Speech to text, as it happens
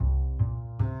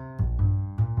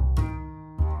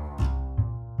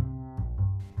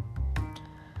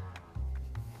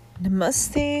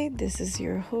नमस्ते, this is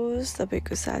your host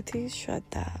तपाईँको साथी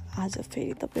श्रद्धा। आज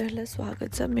फेरि तपाईँहरूलाई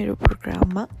स्वागत छ मेरो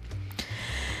प्रोग्राममा।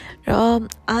 र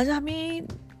आज हामी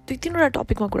 2-3वटा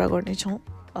टपिकमा कुरा गर्नेछौँ।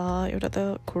 एउटा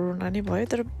त कोरोना नै भयो,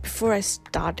 तर before I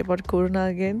start about corona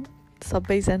again,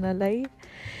 सबैजनालाई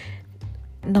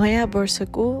नयाँ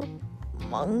वर्षको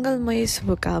मङ्गलमय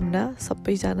शुभकामना।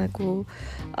 सबैजनाको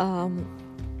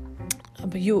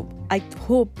अब यो आई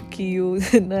होप कि यो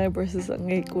नयाँ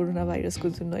वर्षसँगै कोरोना भाइरसको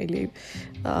जुन अहिले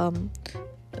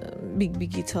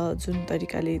बिगबिगी छ, जुन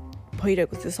तरिकाले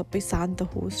भइरहेको छ, सबै शान्त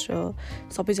होस् र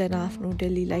सबैजना आफ्नो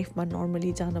डेली लाइफमा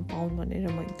नर्मली जान पाउन् भनेर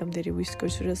म एकदम धेरै विस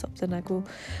गर्छु। र सबजनाको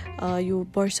यो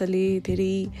वर्षले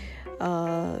धेरै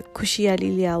खुसियाली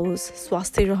ल्याओस्,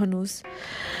 स्वास्थ्य रहनुहोस्।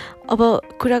 अब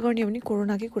कुरा गर्ने हो भने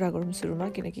कोरोनाकै कुरा गरौँ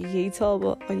सुरुमा, किनकि यही छ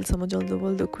अब अहिलेसम्म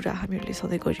जल्दो कुरा हामीहरूले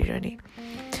सधैँ गरिरहने।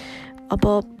 अब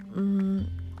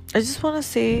आई जस्ट वान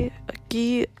से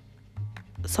कि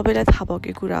सबैलाई थाहा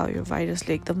भएकै कुरा हो, यो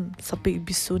भाइरसले एकदम सबै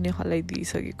विश्व नै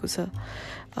हल्लाइदिइसकेको छ।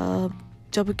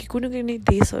 जबकि कुनै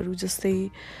देशहरू जस्तै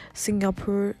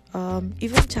सिङ्गापुर,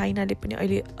 इभन चाइनाले पनि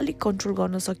अहिले अलिक कन्ट्रोल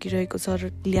गर्न सकिरहेको छ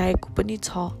र ल्याएको पनि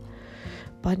छ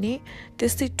भने,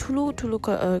 त्यस्तै ठुलो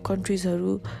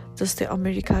कन्ट्रिजहरू जस्तै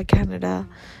अमेरिका, क्यानाडा,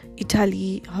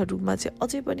 इटालीहरूमा चाहिँ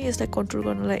अझै पनि यसलाई कन्ट्रोल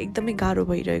गर्नलाई एकदमै गाह्रो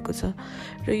भइरहेको छ।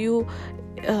 र यो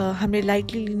हामीले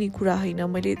लाइटली लिने कुरा होइन।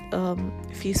 मैले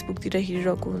फेसबुकतिर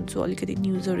हेरिरहेको हुन्छु, अलिकति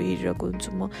न्युजहरू हेरिरहेको हुन्छु।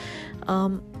 म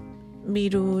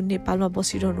मेरो नेपालमा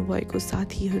बसिरहनु भएको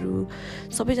साथीहरू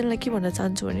सबैजनालाई के भन्न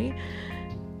चाहन्छु भने,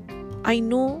 आई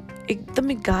नो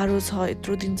एकदमै गाह्रो छ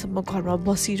यत्रो दिनसम्म घरमा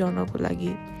बसिरहनको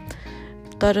लागि,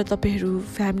 तर तपाईँहरू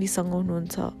फ्यामिलीसँग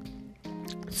हुनुहुन्छ।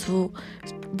 सो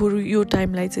बरु यो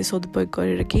टाइमलाई चाहिँ सदुपयोग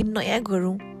गरेर केही नयाँ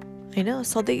गरौँ होइन।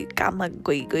 सधैँ काममा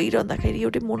गइरहँदाखेरि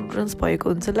एउटै मोनोटोनस भएको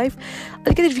हुन्छ लाइफ।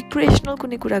 अलिकति रिक्रिएसनल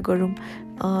कुनै कुरा गरौँ।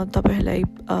 तपाईँहरूलाई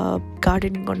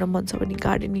गार्डनिङ गर्न मन छ भने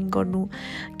गार्डनिङ गर्नु,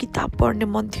 किताब पढ्ने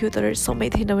मन थियो तर समय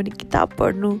थिएन भने किताब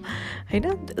पढ्नु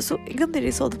होइन। सो एकदम धेरै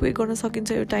सदुपयोग गर्न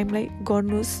सकिन्छ यो टाइमलाई,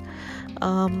 गर्नुहोस्।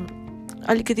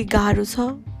 अलिकति गाह्रो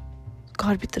छ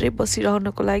घरभित्रै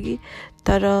बसिरहनको लागि,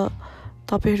 तर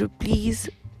तपाईँहरू प्लिज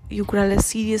यो कुरालाई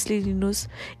सिरियसली लिनुहोस्।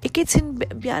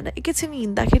 बिहान एकैछिन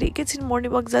हिँड्दाखेरि, एकैछिन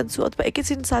मर्निङ वक जान्छु अथवा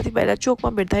एकैछिन साथीभाइलाई चोकमा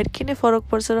भेट्दाखेरि के नै फरक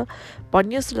पर्छ र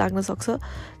भन्ने जस्तो लाग्न सक्छ,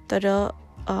 तर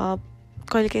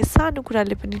कहिलेकाहीँ सानो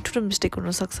कुराले पनि ठुलो मिस्टेक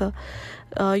हुनसक्छ।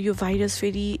 यो भाइरस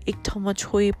फेरि एक ठाउँमा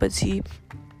छोएपछि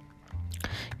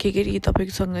के अरे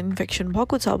तपाईँसँग इन्फेक्सन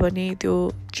भएको छ भने त्यो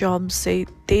जर्म्स चाहिँ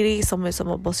धेरै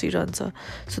समयसम्म बसिरहन्छ।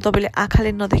 सो तपाईँले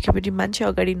आँखाले नदेखे पनि, मान्छे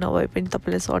अगाडि नभए पनि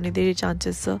तपाईँलाई सर्ने धेरै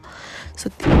चान्सेस छ। सो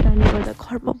त्यही कारणले गर्दा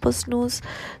घरमा बस्नुहोस्,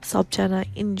 सबजना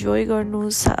इन्जोय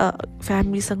गर्नुहोस्।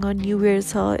 फ्यामिलीसँग न्यु इयर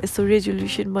छ, यसो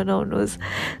रेजोल्युसन बनाउनुहोस्।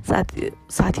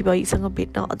 साथीभाइसँग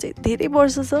भेट्न अझै धेरै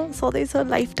वर्ष छ, सधैँ छ,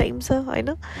 लाइफ टाइम छ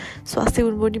होइन। स्वास्थ्य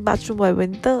हुनु पनि बाँच्नु भयो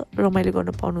भने त रमाइलो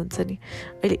गर्न पाउनुहुन्छ नि।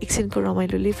 अहिले एकछिनको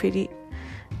रमाइलोले फेरि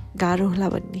गाह्रो होला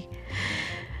भन्ने।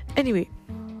 एनिवे,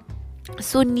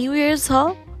 सो न्यु इयर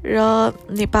छ र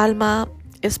नेपालमा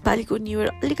यसपालिको न्यु इयर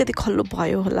अलिकति खल्लो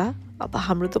भयो होला। अब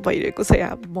हाम्रो त भइरहेको छ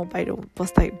यहाँ, म बाहिर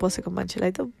बसेको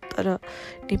मान्छेलाई त, तर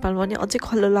नेपालमा पनि अझै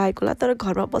खल्लो लागेको होला। तर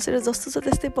घरमा बसेर जस्तो छ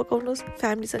त्यस्तै पकाउनुहोस्,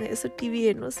 फ्यामिलीसँग यसो टिभी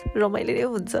हेर्नुहोस्, रमाइलो नै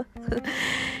हुन्छ।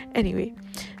 एनिवे,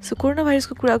 सो कोरोना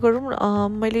भाइरसको कुरा गरौँ।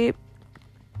 मैले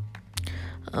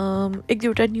एक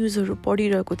दुईवटा न्युजहरू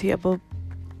पढिरहेको थिएँ। अब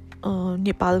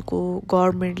नेपालको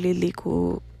गभर्मेन्टले लिएको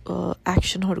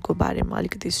एक्सनहरूको बारेमा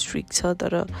अलिकति स्ट्रिक्ट छ,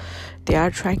 तर they are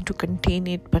trying to contain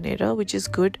it भनेर, विच इज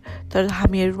गुड। तर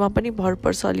हामीहरूमा पनि भर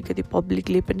पर्छ, अलिकति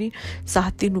पब्लिकले पनि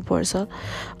साथ दिनुपर्छ।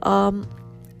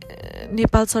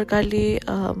 नेपाल सरकारले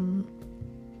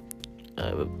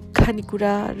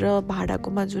खानेकुरा र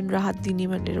भाडाकोमा जुन राहत दिने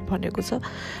भनेर भनेको छ,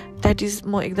 द्याट इज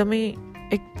म एकदमै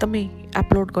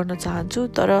एप्लोड गर्न चाहन्छु।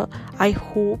 तर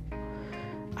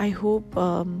आई होप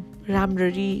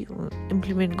राम्ररी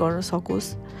इम्प्लिमेन्ट गर्न सकोस्।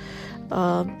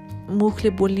 मुखले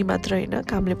बोल्ने मात्र होइन,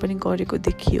 कामले पनि गरेको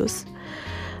देखियोस्।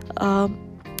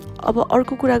 अब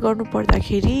अर्को कुरा गर्नु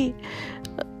पर्दाखेरि,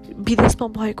 विदेशमा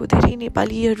भएको धेरै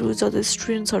नेपालीहरू जति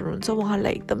स्टुडेन्ट्सहरू हुन्छ,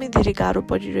 उहाँहरूलाई एकदमै धेरै गाह्रो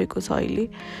परिरहेको छ अहिले,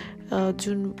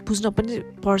 जुन बुझ्न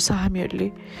पनि पर्छ। हामीहरूले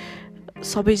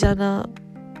सबैजना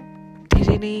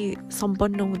धेरै नै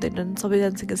सम्पन्न हुँदैनन्,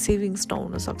 सबैजनासँग सेभिङ्स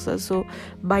नहुनसक्छ। सो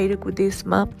बाहिरको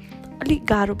देशमा अलिक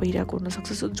गाह्रो भइरहेको हुनसक्छ।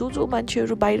 सो जो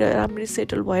मान्छेहरू बाहिर राम्ररी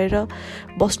सेटल भएर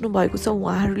बस्नुभएको छ,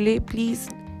 उहाँहरूले प्लिज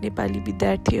नेपाली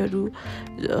विद्यार्थीहरू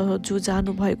जो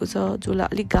जानुभएको छ, जसलाई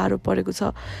अलिक गाह्रो परेको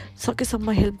छ,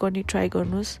 सकेसम्म हेल्प गर्ने ट्राई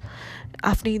गर्नुहोस्।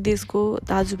 आफ्नै देशको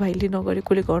दाजुभाइले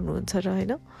नगरेकोले गर्नुहुन्छ र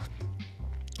होइन।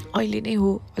 अहिले नै हो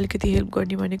अलिकति हेल्प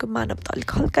गर्ने भनेको मानवता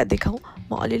अलिक हल्का देखाउँ।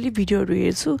 म अलिअलि भिडियोहरू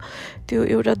हेर्छु, त्यो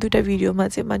एउटा दुइटा भिडियोमा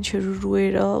चाहिँ मान्छेहरू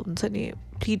रोएर हुन्छ नि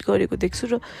ट्रिट गरेको देख्छु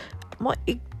र म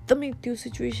एकदमै त्यो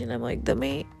सिचुएसनलाई म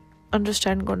एकदमै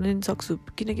अन्डरस्ट्यान्ड गर्न नि सक्छु।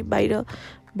 किनकि बाहिर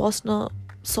बस्न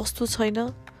सस्तो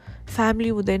छैन, फ्यामिली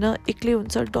हुँदैन, एक्लै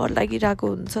हुन्छ, डर लागिरहेको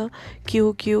हुन्छ के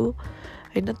हो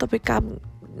होइन। तपाईँ काम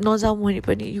नजाउँ भने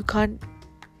पनि यु कान्ट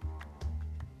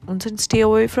हुन्छ नि स्टे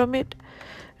अवे फ्रम इट,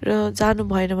 र जानु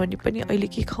भएन भने पनि अहिले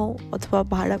के खाउँ अथवा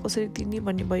भाडा कसरी तिर्ने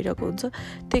भन्ने भइरहेको हुन्छ।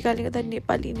 त्यही कारणले गर्दा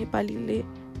नेपालीले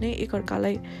नै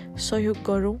एकअर्कालाई सहयोग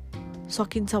गरौँ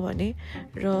सकिन्छ भने।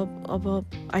 र अब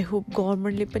आई होप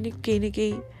गभर्मेन्टले पनि केही न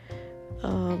केही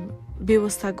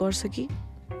व्यवस्था गर्छ कि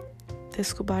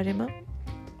त्यसको बारेमा।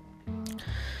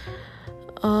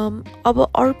 अब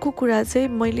अर्को कुरा चाहिँ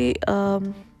मैले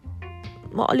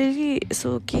म अलिअलि यसो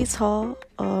के छ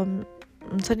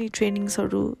हुन्छ नि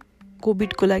ट्रेनिङ्सहरू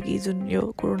कोभिडको लागि, जुन यो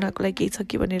कोरोनाको लागि केही छ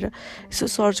कि भनेर यसो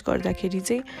सर्च गर्दाखेरि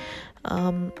चाहिँ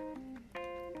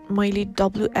मैले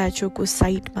WHO को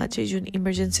साइटमा चाहिँ जुन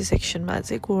इमर्जेन्सी सेक्सनमा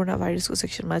चाहिँ कोरोना भाइरसको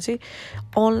सेक्सनमा चाहिँ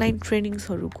अनलाइन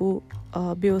ट्रेनिङ्सहरूको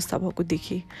व्यवस्था भएको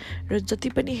देखेँ। र जति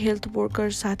पनि हेल्थ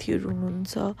वर्कर साथीहरू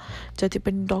हुनुहुन्छ, जति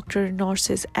पनि डक्टर,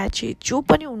 नर्सेस, एचए जो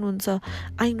पनि हुनुहुन्छ,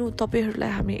 आई नो तपाईँहरूलाई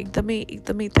हामी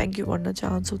एकदमै थ्याङ्क यू भन्न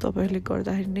चाहन्छौँ। तपाईँहरूले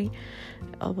गर्दाखेरि नै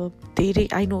अब धेरै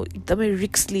आई नो एकदमै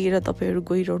रिस्क लिएर तपाईँहरू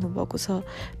गइरहनु भएको छ,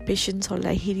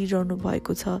 पेसेन्ट्सहरूलाई हेरिरहनु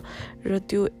भएको छ र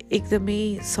त्यो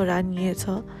एकदमै सराहनीय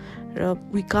छ र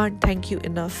we can't thank you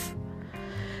enough.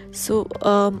 So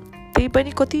त्यही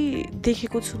पनि कति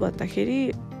देखेको छु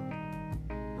भन्दाखेरि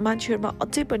मान्छेहरूमा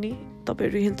अझै पनि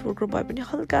तपाईँहरू हेल्थ वर्कर भए पनि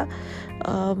हल्का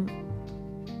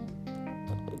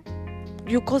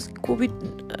यो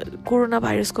कोरोना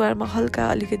भाइरसको बारेमा हल्का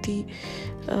अलिकति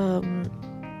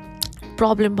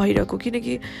प्रब्लम भइरहेको,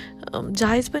 किनकि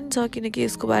जायज पनि छ, किनकि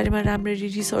यसको बारेमा राम्ररी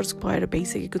रिसर्च भएर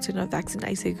भइसकेको छैन, भ्याक्सिन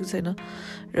आइसकेको छैन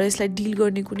र यसलाई डिल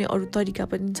गर्ने कुनै अरू तरिका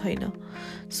पनि छैन।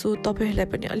 सो तपाईँहरूलाई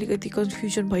पनि अलिकति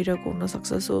कन्फ्युजन भइरहेको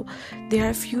हुनसक्छ। So there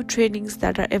are few trainings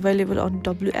that are available on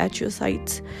WHO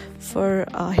sites for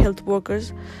health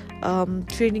workers,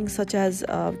 training such as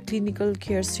clinical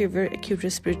care severe acute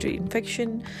respiratory infection,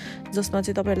 जसमा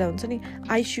चाहिँ तपाईँहरूलाई हुन्छ नि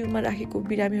आइसियुमा राखेको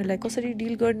बिरामीहरूलाई कसरी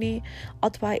डिल गर्ने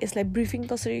अथवा यसलाई ब्रिफिङ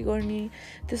कसरी गर्ने,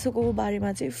 त्यसको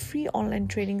बारेमा चाहिँ फ्री अनलाइन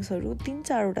ट्रेनिङ्सहरू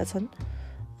 3-4वटा छन्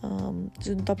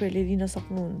जुन तपाईँहरूले लिन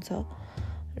सक्नुहुन्छ।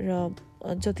 र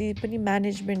जति पनि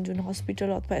म्यानेजमेन्ट जुन हस्पिटल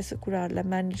अथवा यस्तो कुराहरूलाई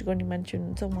म्यानेज गर्ने मान्छे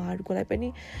हुनुहुन्छ उहाँहरूको लागि पनि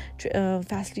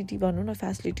फ्यासिलिटी भनौँ न,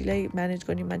 फ्यासिलिटीलाई म्यानेज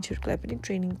गर्ने मान्छेहरूको लागि पनि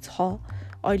ट्रेनिङ छ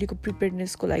अहिलेको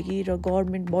प्रिपेयर्डनेसको लागि, र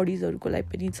गभर्मेन्ट बडिजहरूको लागि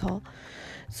पनि छ।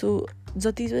 सो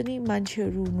जति पनि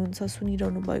मान्छेहरू हुनुहुन्छ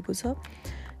सुनिरहनु भएको छ,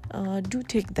 डु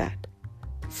टेक द्याट,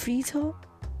 फ्री छ,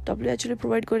 WHO ले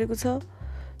प्रोभाइड गरेको छ।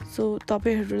 सो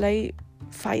तपाईँहरूलाई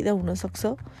फाइदा हुनसक्छ।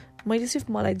 मैले सिर्फ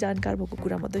मलाई जानकार भएको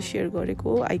कुरा मात्रै सेयर गरेको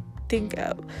हो। आई थिङ्क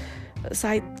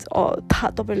सायद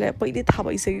तपाईँहरूलाई पहिले थाहा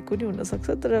भइसकेको नि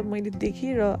हुनसक्छ, तर मैले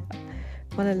देखेँ र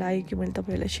मलाई लाग्यो कि मैले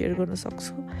तपाईँहरूलाई सेयर गर्न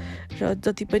सक्छु। र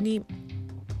जति पनि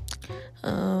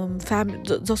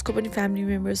जसको पनि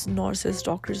फ्यामिली मेम्बर्स नर्सेस,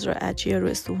 डक्टर्स र एचएहरू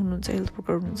यस्तो हुनुहुन्छ, हेल्थ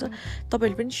वर्कर हुनुहुन्छ,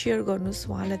 तपाईँहरूले पनि सेयर गर्नुहोस्।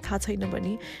 उहाँलाई थाहा छैन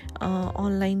भने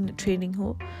अनलाइन ट्रेनिङ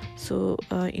हो। सो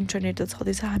इन्टरनेट त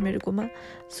छँदैछ हामीहरूकोमा,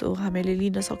 सो हामीले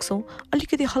लिन सक्छौँ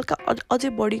अलिकति हल्का अझै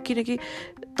बढी, किनकि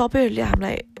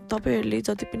तपाईँहरूले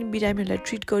जति पनि बिरामीहरूलाई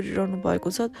ट्रिट गरिरहनु भएको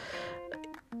छ,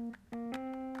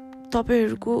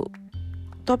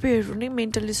 तपाईँहरू नै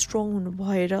मेन्टली स्ट्रङ हुनु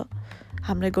भएर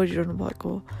हामीलाई गरिरहनु भएको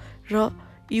हो, र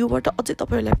योबाट अझै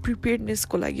तपाईँहरूलाई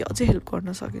प्रिपेयर्डनेसको लागि अझै हेल्प गर्न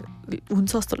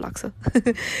हुन्छ जस्तो लाग्छ।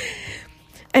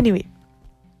 एनिवे,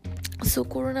 सो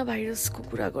कोरोना भाइरसको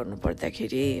कुरा गर्नु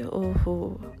पर्दाखेरि ओहो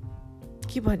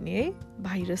के भन्ने है,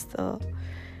 भाइरस त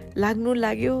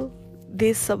लाग्यो,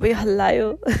 देश सबै हल्लायो,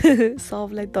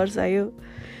 सबलाई तर्सायो,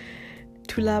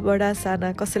 ठुला बडा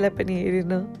साना कसैलाई पनि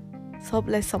हेरेन,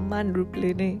 सबलाई समान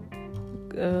रूपले नै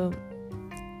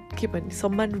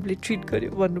समान रूपले ट्रिट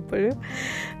गर्यो भन्नु पर्यो।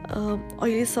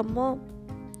 अहिलेसम्म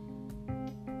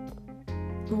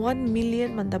 1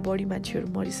 मिलियनभन्दा बढी मान्छेहरू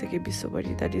मरिसके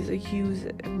विश्वभरि। That is a huge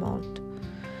amount.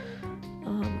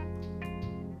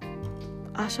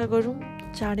 आशा गरौँ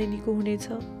चाँडै निको हुनेछ,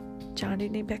 चाँडै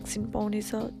नै भ्याक्सिन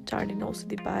पाउनेछ, चाँडै नै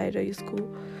औषधि पाएर यसको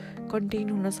कन्टेन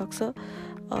हुनसक्छ।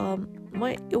 म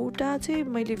एउटा चाहिँ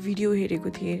मैले भिडियो हेरेको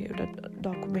थिएँ, एउटा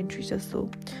डकुमेन्ट्री जस्तो,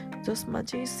 जसमा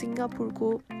चाहिँ सिङ्गापुरको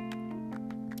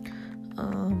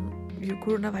यो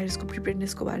कोरोना भाइरसको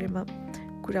प्रिपेयर्डनेसको बारेमा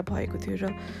कुरा भएको थियो। र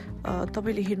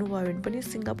तपाईँले हेर्नुभयो भने पनि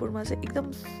सिङ्गापुरमा चाहिँ एकदम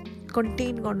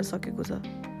कन्टेन गर्न सकेको छ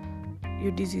यो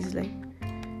डिजिजलाई।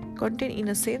 कन्टेन इन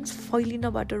अ सेन्स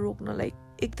फैलिनबाट रोक्नलाई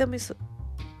एकदमै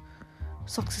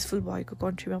सक्सेसफुल भएको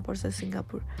कन्ट्रीमा पर्छ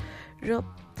सिङ्गापुर। र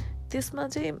त्यसमा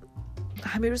चाहिँ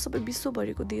हामीहरू सबै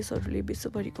विश्वभरिको देशहरूले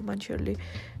विश्वभरिको मान्छेहरूले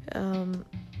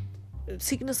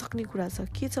सिक्न सक्ने कुरा छ।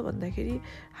 के छ भन्दाखेरि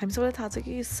हामी सबैलाई थाहा छ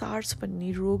कि सार्स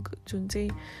भन्ने रोग जुन चाहिँ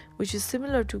which is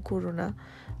similar to corona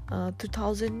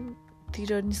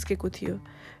 2000तिर निस्केको थियो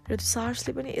र त्यो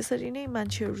सार्सले पनि यसरी नै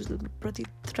मान्छेहरूप्रति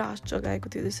त्रास जगाएको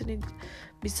थियो, त्यसरी नै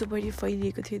विश्वभरि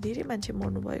फैलिएको थियो, धेरै मान्छे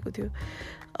मर्नुभएको थियो।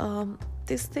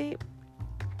 त्यस्तै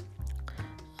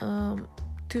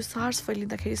त्यो सार्स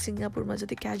फैलिँदाखेरि सिङ्गापुरमा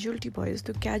जति क्याजुअल्टी भयो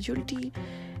त्यो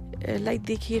क्याजुअल्टीलाई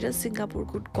देखेर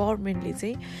सिङ्गापुरको गभर्मेन्टले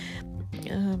चाहिँ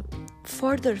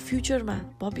फर्दर फ्युचरमा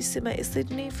भविष्यमा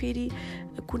यसरी नै फेरि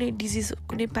कुनै डिजिज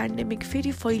कुनै पेन्डेमिक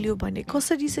फेरि फैलियो भने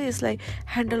कसरी चाहिँ यसलाई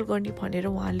ह्यान्डल गर्ने भनेर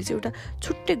उहाँहरूले चाहिँ एउटा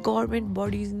छुट्टै गभर्मेन्ट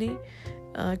बडिज नै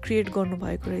क्रिएट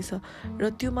गर्नुभएको रहेछ। र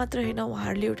त्यो मात्र होइन,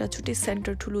 उहाँहरूले एउटा छुट्टै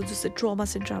सेन्टर ठुलो जस्तै ट्रमा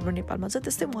सेन्टर हाम्रो नेपालमा छ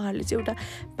त्यस्तै उहाँहरूले चाहिँ एउटा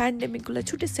पेन्डेमिकको लागि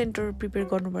छुट्टै सेन्टर प्रिपेयर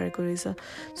गर्नुभएको रहेछ,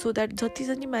 सो द्याट जति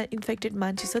जति इन्फेक्टेड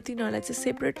मान्छे छ तिनीहरूलाई चाहिँ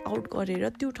सेपरेट आउट गरेर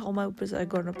त्यो ठाउँमा उपचार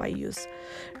गर्न पाइयोस्।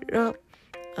 र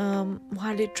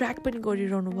उहाँले ट्र्याक पनि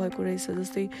गरिरहनु भएको रहेछ,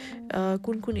 जस्तै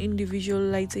कुन कुन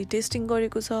इन्डिभिजुअललाई चाहिँ टेस्टिङ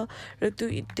गरेको छ र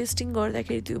त्यो टेस्टिङ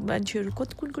गर्दाखेरि त्यो मान्छेहरू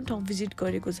कुन कुन ठाउँ भिजिट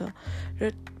गरेको छ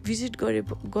र भिजिट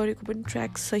गरेको पनि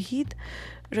ट्र्याक सहित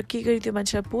र के गरी त्यो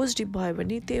मान्छेलाई पोजिटिभ भयो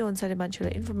भने त्यही अनुसारले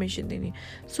मान्छेलाई इन्फर्मेसन दिने।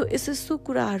 सो यस्तो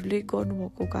कुराहरूले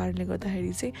गर्नुभएको कारणले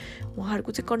गर्दाखेरि चाहिँ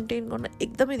उहाँहरूको चाहिँ कन्टेन गर्न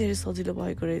एकदमै धेरै सजिलो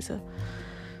भएको रहेछ।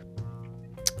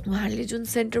 उहाँहरूले जुन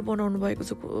सेन्टर बनाउनु भएको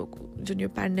छ, जुन यो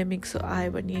पेन्डेमिक आयो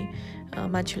भने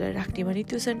मान्छेलाई राख्ने भने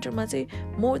त्यो सेन्टरमा चाहिँ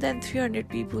मोर देन 300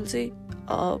 पिपल चाहिँ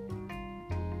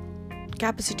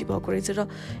क्यापेसिटी भएको रहेछ र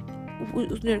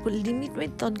उनीहरूको लिमिटमै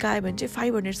तन्कायो भने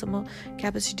चाहिँ 500सम्म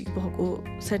क्यापेसिटी भएको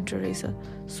सेन्टर रहेछ,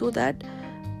 सो द्याट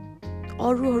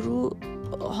अरूहरू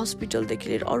हस्पिटलदेखि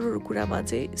लिएर अरूहरू कुरामा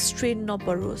चाहिँ स्ट्रेन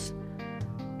नपरोस्।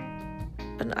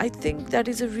 And I think that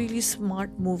is a really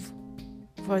smart move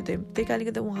for them. त्यही कारणले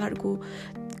गर्दा उहाँहरूको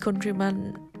कन्ट्रीमा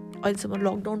अहिलेसम्म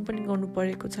लकडाउन पनि गर्नु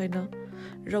परेको छैन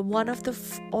र one of the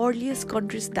earliest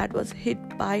countries that was hit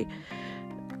by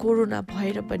corona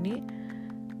भएर पनि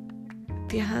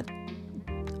त्यहाँ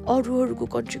अरूहरूको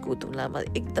कन्ट्रीको तुलनामा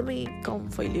एकदमै कम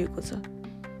फैलिएको छ।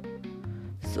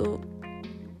 सो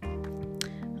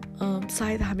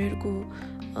सायद हामीहरूको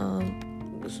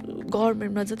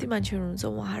गभर्मेन्टमा जति मान्छेहरू हुनुहुन्छ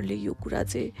उहाँहरूले यो कुरा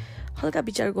चाहिँ हल्का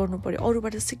विचार गर्नु पर्यो।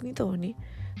 अरूबाट सिक्ने त हो नि,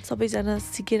 सबैजना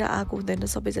सिकेर आएको हुँदैन,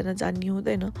 सबैजना जान्ने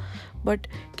हुँदैन, बट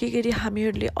के गरी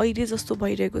हामीहरूले अहिले जस्तो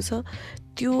भइरहेको छ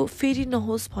त्यो फेरि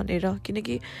नहोस् भनेर,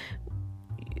 किनकि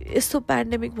यस्तो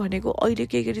पेन्डेमिक भनेको अहिले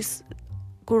के गरी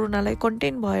कोरोनालाई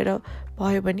कन्टेन भएर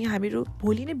भयो भने हामीहरू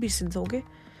भोलि नै बिर्सिन्छौँ के।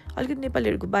 अलिकति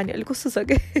नेपालीहरूको बानी अलिक कस्तो छ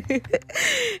के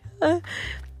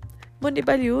म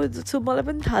नेपाली हो सो मलाई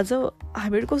पनि थाहा छ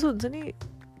हामीहरू कस्तो हुन्छ नि,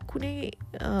 कुनै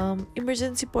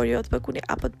इमर्जेन्सी पर्यो अथवा कुनै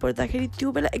आपत पर्दाखेरि त्यो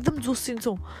बेला एकदम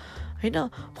जोसिन्छौँ होइन,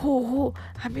 हो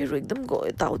हामीहरू एकदम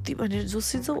यताउति भनेर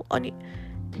जोसिन्छौँ, अनि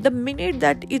the minute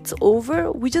that it's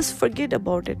over we just forget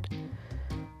about it.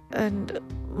 And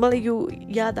मलाई यो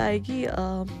याद आयो कि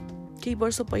केही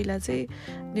वर्ष पहिला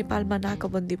चाहिँ नेपालमा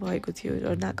नाकाबन्दी भएको थियो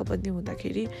र नाकाबन्दी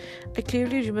हुँदाखेरि आई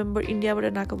क्लियरली रिमेम्बर इन्डियाबाट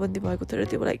नाकाबन्दी भएको थियो र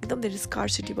त्यो बेला एकदम धेरै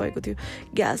स्कार्सिटी भएको थियो,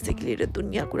 ग्यासदेखि लिएर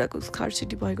दुनियाँ कुराको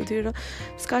स्कार्सिटी भएको थियो। र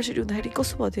स्कार्सिटी हुँदाखेरि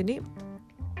कस्तो भएको थियो नि,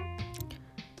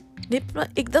 नेपालमा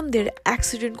एकदम धेरै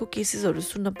एक्सिडेन्टको केसेसहरू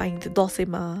सुन्न पाइन्थ्यो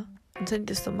दसैँमा हुन्छ नि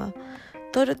त्यस्तोमा,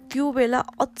 तर त्यो बेला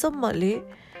अचम्मले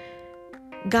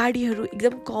गाडीहरू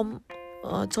एकदम कम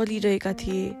चलिरहेका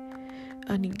थिए,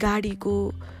 अनि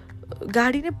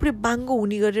गाडी नै पुरै बाङ्गो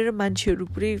हुने गरेर मान्छेहरू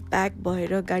पुरै प्याक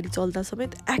भएर गाडी चल्दा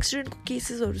समेत एक्सिडेन्टको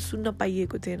केसेसहरू सुन्न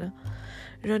पाइएको थिएन।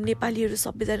 र नेपालीहरू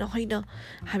सबैजना होइन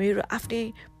हामीहरू आफ्नै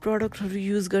प्रडक्टहरू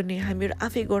युज गर्ने, हामीहरू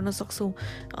आफै गर्न सक्छौँ,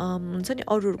 हुन्छ नि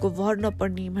अरूहरूको भर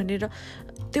नपर्ने भनेर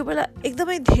त्यो बेला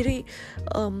एकदमै धेरै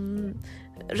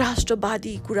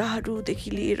राष्ट्रवादी कुराहरूदेखि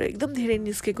लिएर एकदम धेरै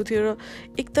निस्केको थियो र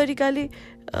एक तरिकाले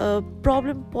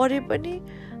प्रब्लम परे पनि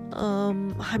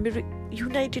हामीहरू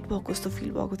युनाइटेड भएको जस्तो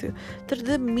फिल भएको थियो। तर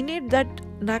द मिनेट द्याट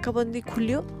नाकाबन्दी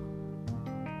खुल्यो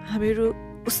हामीहरू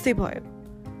उस्तै भयो,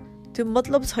 त्यो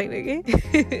मतलब छैन कि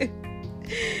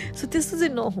सो त्यस्तो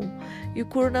चाहिँ नहुँ। यो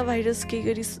कोरोना भाइरस के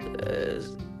गरी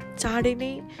चाँडै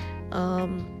नै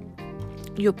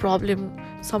यो प्रब्लम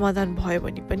समाधान भयो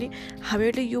भने पनि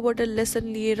हामीहरूले योबाट लेसन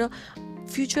लिएर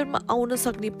फ्युचरमा आउन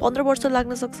सक्ने 15 वर्ष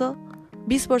लाग्न सक्छ,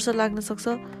 20 वर्ष लाग्न सक्छ,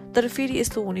 तर फेरि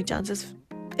यस्तो हुने चान्सेस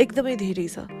एकदमै धेरै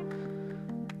छ।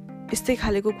 यस्तै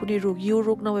खालेको कुनै रोग, यो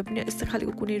रोग नभए पनि यस्तै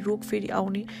खालेको कुनै रोग फेरि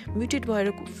आउने, म्युटेट भएर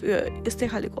यस्तै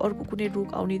खालेको अर्को कुनै रोग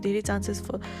आउने धेरै चान्सेस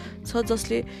छ,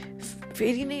 जसले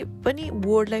फेरि नै पनि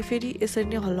वर्ल्डलाई फेरि यसरी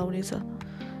नै हल्लाउनेछ।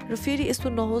 र फेरि यस्तो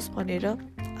नहोस् भनेर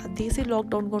देशै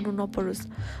लकडाउन गर्नु नपरोस्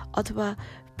अथवा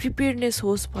प्रिपेयर्डनेस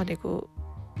होस्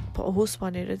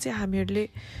भनेर चाहिँ हामीहरूले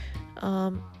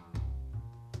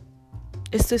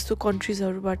यस्तो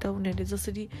कन्ट्रिजहरूबाट उनीहरूले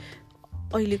जसरी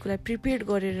अहिलेको लागि प्रिपेयर्ड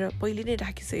गरेर पहिले नै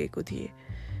राखिसकेको थिए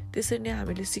त्यसरी नै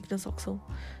हामीले सिक्न सक्छौँ.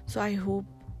 So I hope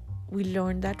we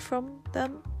learn that from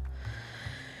them.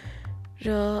 र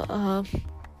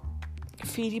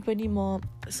फेरि पनि म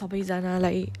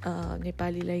सबैजनालाई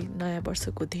नेपालीलाई नयाँ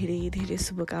वर्षको धेरै धेरै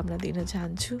शुभकामना दिन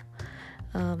चाहन्छु.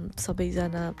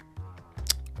 सबैजना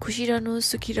खुसी रहनुहोस्,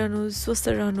 सुखी रहनुहोस्, स्वस्थ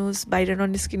रहनुहोस्, बाहिर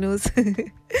ननिस्किनुहोस्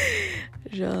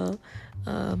र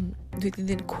 2-3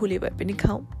 दिन खोले भए पनि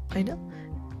खाउँ होइन.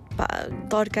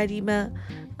 तरकारीमा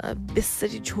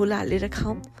बेसरी झोल हालेर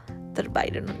खाउँ तर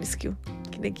बाहिर ननिस्क्यौँ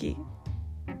किनकि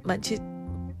मान्छे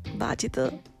बाँचे त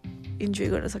इन्जोय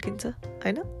गर्न सकिन्छ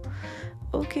होइन.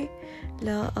 ओके ल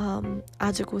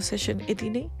आजको सेसन यति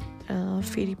नै.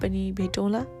 फेरि पनि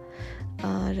भेटौँला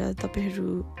र तपाईँहरू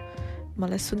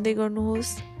मलाई सुन्दै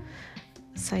गर्नुहोस्.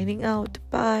 Signing out.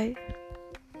 बाई.